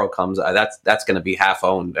time tomorrow comes, that's going to be half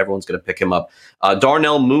owned. Everyone's going to pick him up.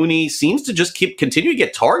 Darnell Mooney seems to just continue to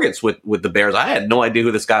get targets with the Bears. I had no idea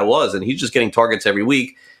who this guy was, and he's just getting targets every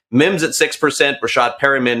week. Mims at 6%, Rashad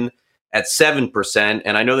Perriman at 7%.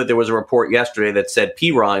 And I know that there was a report yesterday that said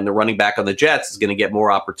Pirine, the running back on the Jets, is going to get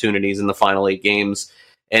more opportunities in the final 8 games.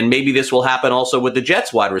 And maybe this will happen also with the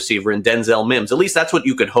Jets wide receiver and Denzel Mims. At least that's what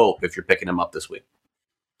you could hope if you're picking him up this week.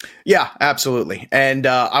 Yeah, absolutely. And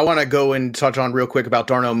I want to go and touch on real quick about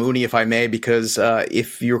Darnell Mooney, if I may, because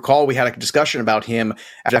if you recall, we had a discussion about him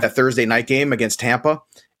after that Thursday night game against Tampa.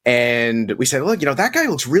 And we said, look, that guy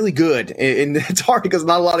looks really good. And it's hard because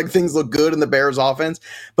not a lot of things look good in the Bears offense.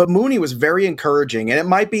 But Mooney was very encouraging. And it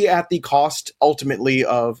might be at the cost, ultimately,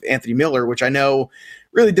 of Anthony Miller, which I know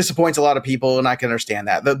really disappoints a lot of people, and I can understand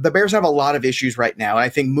that. The Bears have a lot of issues right now, and I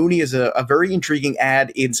think Mooney is a very intriguing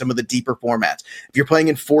ad in some of the deeper formats. If you're playing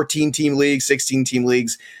in 14-team leagues, 16-team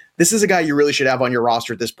leagues, this is a guy you really should have on your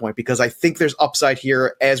roster at this point, because I think there's upside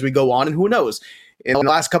here as we go on, and who knows? In the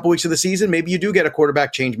last couple weeks of the season, maybe you do get a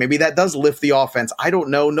quarterback change. Maybe that does lift the offense. I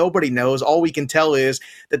don't know. Nobody knows. All we can tell is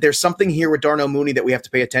that there's something here with Darnell Mooney that we have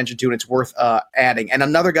to pay attention to, and it's worth adding. And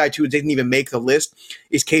another guy, too, who didn't even make the list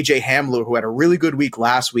is KJ Hamler, who had a really good week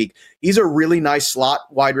last week. He's a really nice slot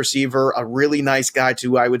wide receiver, a really nice guy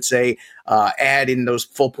to, I would say, add in those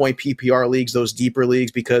full-point PPR leagues, those deeper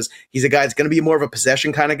leagues, because he's a guy that's going to be more of a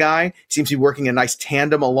possession kind of guy. He seems to be working a nice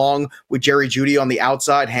tandem along with Jerry Jeudy on the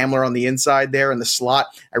outside, Hamler on the inside there in the slot.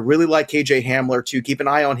 I really like KJ Hamler, too. Keep an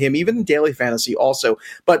eye on him, even in daily fantasy also.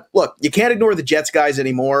 But look, you can't ignore the Jets guys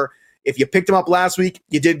anymore. If you picked them up last week,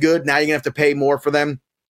 you did good. Now you're going to have to pay more for them.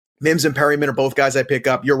 Mims and Perryman are both guys I pick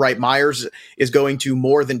up. You're right. Myers is going to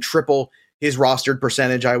more than triple his rostered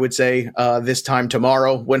percentage, I would say, this time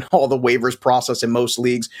tomorrow when all the waivers process in most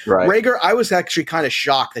leagues. Right. Rager, I was actually kind of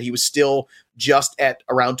shocked that he was still just at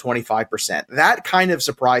around 25%. That kind of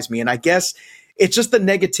surprised me. And I guess it's just the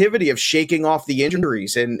negativity of shaking off the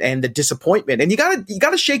injuries and the disappointment. And you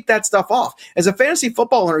gotta shake that stuff off. As a fantasy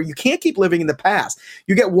football owner, you can't keep living in the past.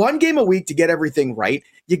 You get one game a week to get everything right.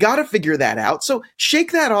 You got to figure that out. So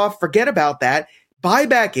shake that off. Forget about that. Buy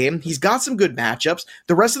back in. He's got some good matchups.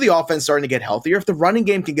 The rest of the offense starting to get healthier. If the running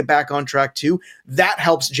game can get back on track too, that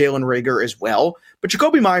helps Jalen Rager as well. But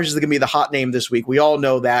Jacoby Myers is going to be the hot name this week. We all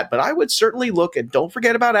know that. But I would certainly look, and don't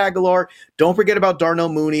forget about Aguilar. Don't forget about Darnell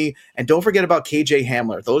Mooney. And don't forget about KJ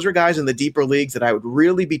Hamler. Those are guys in the deeper leagues that I would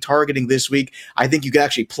really be targeting this week. I think you can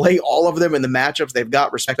actually play all of them in the matchups they've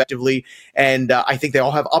got respectively. And I think they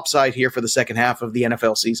all have upside here for the second half of the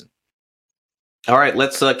NFL season. All right,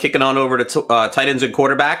 let's kick it on over to tight ends and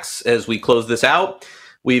quarterbacks as we close this out.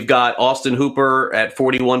 We've got Austin Hooper at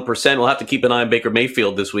 41%. We'll have to keep an eye on Baker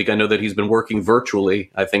Mayfield this week. I know that he's been working virtually.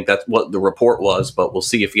 I think that's what the report was, but we'll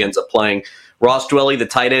see if he ends up playing. Ross Dwelley, the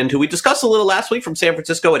tight end, who we discussed a little last week from San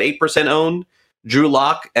Francisco at 8% owned. Drew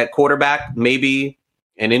Lock at quarterback, maybe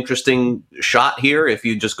an interesting shot here. If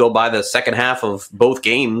you just go by the second half of both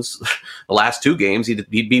games, the last 2 games, he'd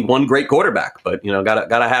be one great quarterback. But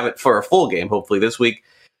gotta have it for a full game, hopefully this week.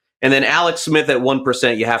 And then Alex Smith at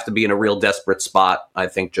 1%. You have to be in a real desperate spot, I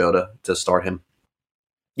think, Joe, to start him.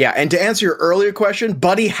 Yeah, and to answer your earlier question,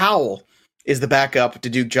 Buddy Howell is the backup to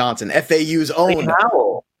Duke Johnson, FAU's own.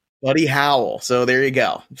 Buddy Howell. So there you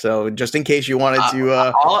go. So just in case you wanted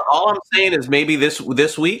to, all I'm saying is maybe this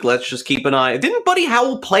week, let's just keep an eye. Didn't Buddy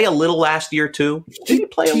Howell play a little last year too? Did he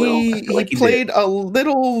play a little? He played a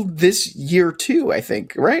little this year too, I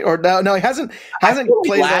think. Right? Or no, he hasn't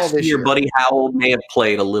played last all this year. Buddy Howell may have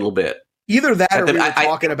played a little bit. Either that, or we were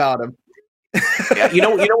talking about him. Yeah, you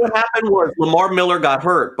know what happened was Lamar Miller got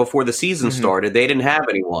hurt before the season started. They didn't have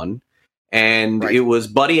anyone. And It was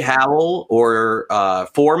Buddy Howell or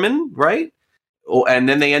Foreman, right? And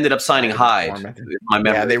then they ended up signing Hyde.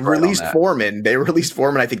 They released Foreman. They released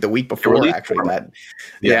Foreman, I think, the week before, actually.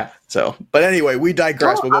 So, but anyway, we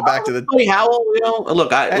digress. We'll go back to the Buddy Howell.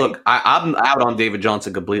 I'm out on David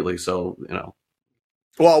Johnson completely. So,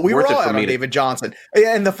 Well, we were all out on David Johnson.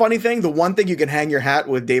 And the funny thing, the one thing you can hang your hat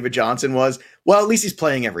with David Johnson was, well, at least he's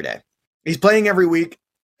playing every day. He's playing every week.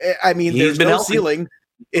 I mean, there's no ceiling.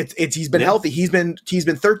 He's been healthy. He's been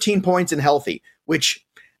 13 points and healthy, which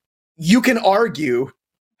you can argue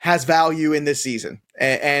has value in this season.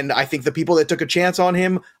 And I think the people that took a chance on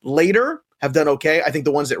him later have done okay. I think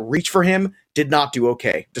the ones that reached for him did not do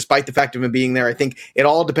okay, despite the fact of him being there. I think it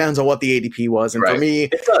all depends on what the ADP was. And for me,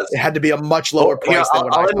 it had to be a much lower price.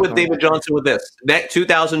 I'll end with David Johnson with this. That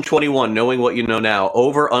 2021, knowing what you know now,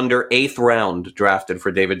 over under 8th round drafted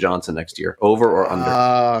for David Johnson next year. Over or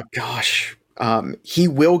under? Gosh. He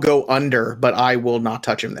will go under, but I will not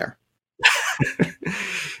touch him there.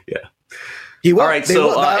 Yeah. He will. All right,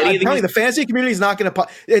 so apparently the fantasy community is not going to.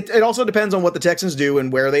 It also depends on what the Texans do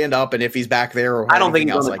and where they end up, and if he's back there or I don't think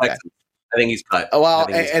he's else on the like Texans. that. I think he's cut. Oh, well,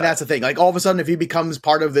 and that's the thing. Like all of a sudden, if he becomes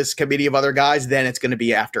part of this committee of other guys, then it's going to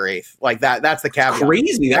be after 8th. Like that. That's the caveat.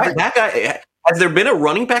 Crazy. That guy. Has there been a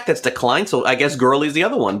running back that's declined? So I guess Gurley's the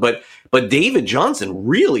other one, but David Johnson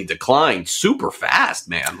really declined super fast,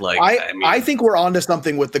 man. Like I think we're onto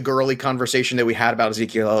something with the Gurley conversation that we had about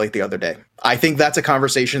Ezekiel Elliott the other day. I think that's a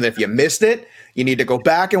conversation that if you missed it, you need to go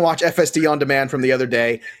back and watch FSD on demand from the other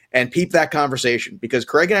day and peep that conversation, because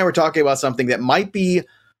Craig and I were talking about something that might be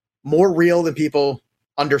more real than people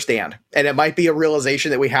understand. And it might be a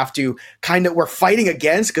realization that we have to we're fighting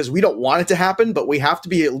against because we don't want it to happen, but we have to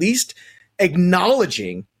be at least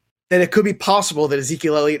acknowledging that it could be possible that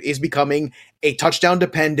Ezekiel Elliott is becoming a touchdown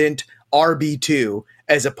dependent RB2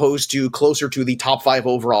 as opposed to closer to the top 5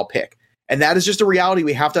 overall pick. And that is just a reality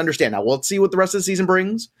we have to understand. Now, let's see what the rest of the season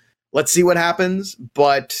brings. Let's see what happens,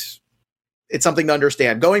 but it's something to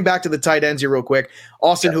understand. Going back to the tight ends here real quick,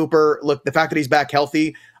 Austin Hooper, look, the fact that he's back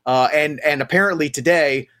healthy, and apparently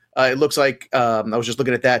today, it looks like, I was just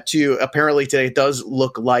looking at that too. Apparently today it does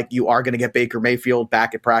look like you are going to get Baker Mayfield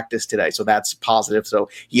back at practice today. So that's positive. So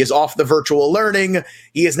he is off the virtual learning.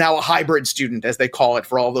 He is now a hybrid student, as they call it,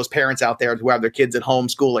 for all those parents out there who have their kids at home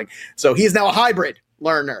schooling. So he is now a hybrid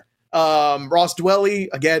learner. Ross Dwelly,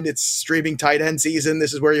 again, it's streaming tight end season.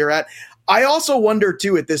 This is where you're at. I also wonder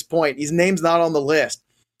too, at this point, his name's not on the list,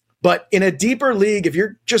 but in a deeper league, if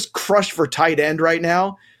you're just crushed for tight end right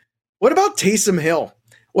now, what about Taysom Hill?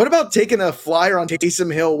 What about taking a flyer on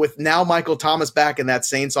Taysom Hill with now Michael Thomas back in that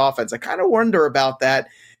Saints offense? I kind of wonder about that.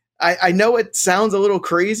 I know it sounds a little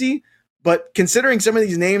crazy, but considering some of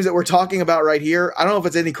these names that we're talking about right here, I don't know if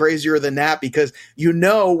it's any crazier than that, because you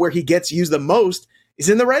know where he gets used the most is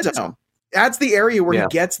in the red zone. That's the area where he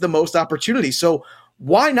gets the most opportunity. So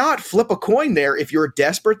why not flip a coin there if you're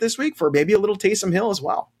desperate this week for maybe a little Taysom Hill as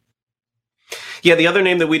well? Yeah, the other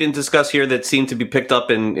name that we didn't discuss here that seemed to be picked up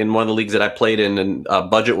in one of the leagues that I played in and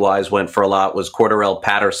budget-wise went for a lot was Cordarrelle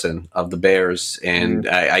Patterson of the Bears. And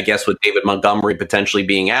I guess with David Montgomery potentially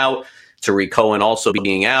being out, Tariq Cohen also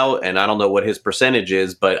being out, and I don't know what his percentage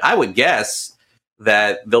is, but I would guess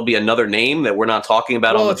that there'll be another name that we're not talking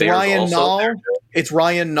about on the Bears Ryan also. Nall. It's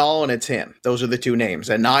Ryan Nall and it's him. Those are the two names,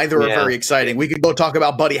 and neither are very exciting. We could go talk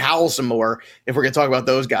about Buddy Howell some more if we're going to talk about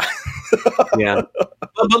those guys. Yeah.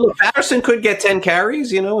 But look, Patterson could get 10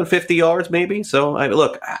 carries, and 50 yards maybe. So, I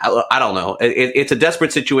don't know. It's a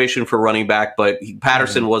desperate situation for running back, but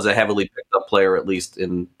Patterson was a heavily picked up player, at least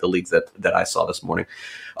in the leagues that I saw this morning.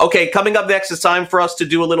 Okay, coming up next, it's time for us to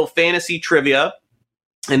do a little fantasy trivia.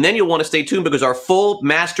 And then you'll want to stay tuned because our full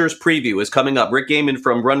Masters preview is coming up. Rick Gaiman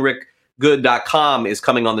from RunRickGood.com is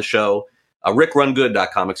coming on the show.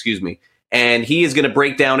 RickRunGood.com, excuse me. And he is going to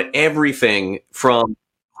break down everything from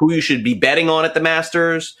who you should be betting on at the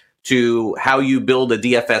Masters to how you build a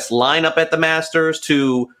DFS lineup at the Masters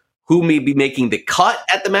to who may be making the cut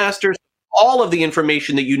at the Masters. All of the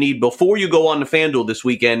information that you need before you go on to FanDuel this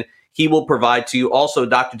weekend, he will provide to you. Also,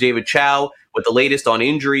 Dr. David Chao with the latest on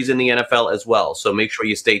injuries in the NFL as well. So make sure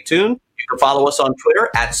you stay tuned. You can follow us on Twitter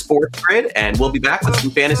at SportsGrid, and we'll be back with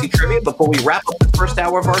some fantasy trivia before we wrap up the first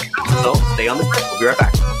hour of our show. So stay on the grid. We'll be right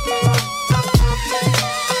back.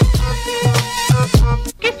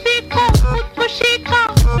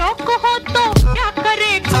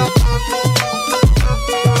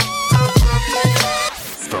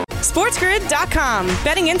 SportsGrid.com.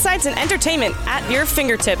 Betting insights and entertainment at your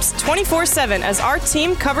fingertips 24/7 as our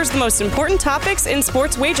team covers the most important topics in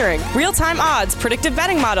sports wagering. Real-time odds, predictive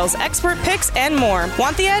betting models, expert picks, and more.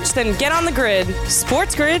 Want the edge? Then get on the grid.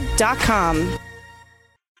 SportsGrid.com.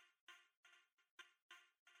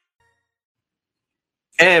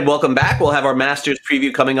 And welcome back. We'll have our Masters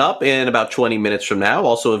preview coming up in about 20 minutes from now.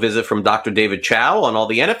 Also a visit from Dr. David Chao on all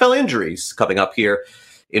the NFL injuries coming up here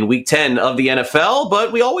in week 10 of the NFL,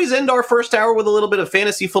 but we always end our first hour with a little bit of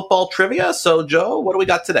fantasy football trivia. So, Joe, what do we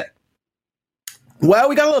got today? Well,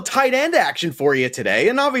 we got a little tight end action for you today.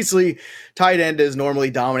 And obviously, tight end is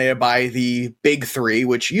normally dominated by the big three,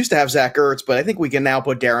 which used to have Zach Ertz, but I think we can now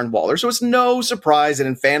put Darren Waller. So it's no surprise that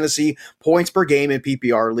in fantasy points per game in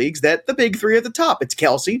PPR leagues that the big three at the top. It's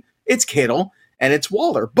Kelsey, it's Kittle, and it's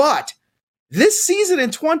Waller. But this season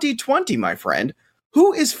in 2020, my friend,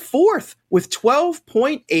 who is fourth with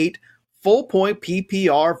 12.8 full point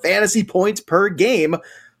PPR fantasy points per game?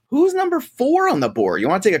 Who's number 4 on the board? You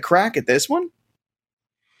want to take a crack at this one?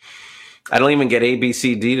 I don't even get A, B,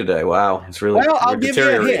 C, D today. Wow. It's really I'll give you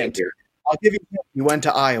a hint. You went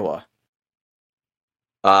to Iowa.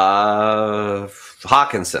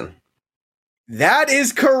 Hawkinson. That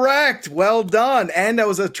is correct. Well done. And that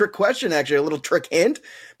was a trick question, actually, a little trick hint,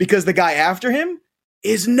 because the guy after him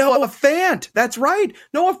is Noah Fant. That's right.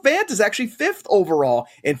 Noah Fant is actually 5th overall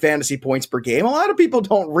in fantasy points per game. A lot of people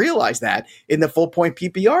don't realize that in the full point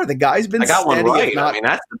PPR. The guy's been steady. I got one right. Not, I mean,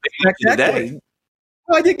 that's the big hint today.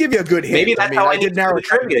 Well, I did give you a good hint. Maybe that's how I did narrow the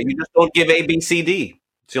trivia. You just don't give A, B, C, D.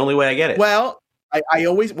 It's the only way I get it. Well, I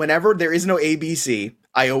always, whenever there is no ABC,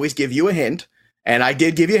 I always give you a hint. And I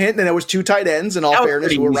did give you a hint, and it was 2 tight ends. In all fairness,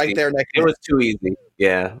 we were right there next. It was too easy.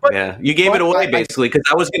 Yeah, yeah. You gave it away, basically, because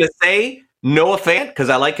I was going to say Noah Fant, because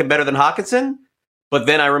I like him better than Hawkinson. But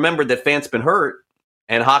then I remembered that Fant's been hurt,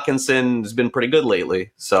 and Hawkinson's been pretty good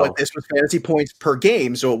lately. So but this was fantasy points per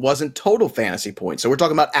game, so it wasn't total fantasy points. So we're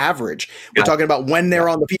talking about average. We're talking about when they're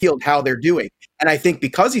on the field, how they're doing. And I think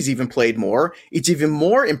because he's even played more, it's even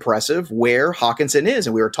more impressive where Hawkinson is.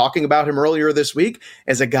 And we were talking about him earlier this week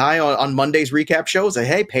as a guy on Monday's recap show. Say,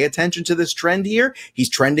 hey, pay attention to this trend here. He's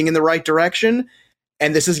trending in the right direction.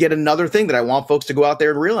 And this is yet another thing that I want folks to go out there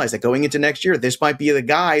and realize that going into next year, this might be the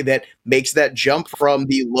guy that makes that jump from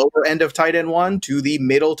the lower end of tight end 1 to the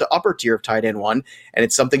middle to upper tier of tight end 1. And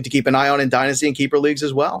it's something to keep an eye on in dynasty and keeper leagues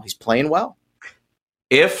as well. He's playing well.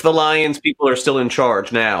 If the Lions people are still in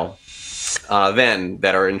charge now, then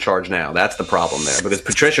that are in charge now, that's the problem there, because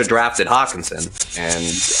Patricia drafted Hawkinson, and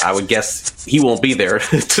I would guess he won't be there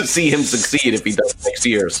to see him succeed if he does next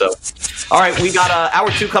year. So, all right, we got hour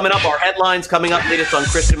 2 coming up. Our headlines coming up. Latest on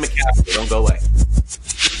Christian McCaffrey. Don't go away.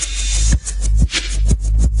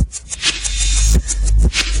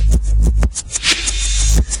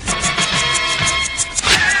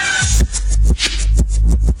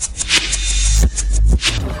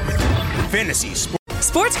 Fantasy Sports.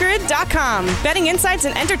 SportsGrid.com. Betting insights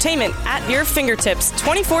and entertainment at your fingertips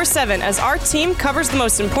 24/7 as our team covers the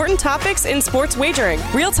most important topics in sports wagering.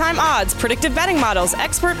 Real-time odds, predictive betting models,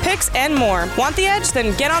 expert picks, and more. Want the edge?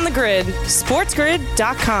 Then get on the grid.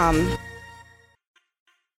 SportsGrid.com.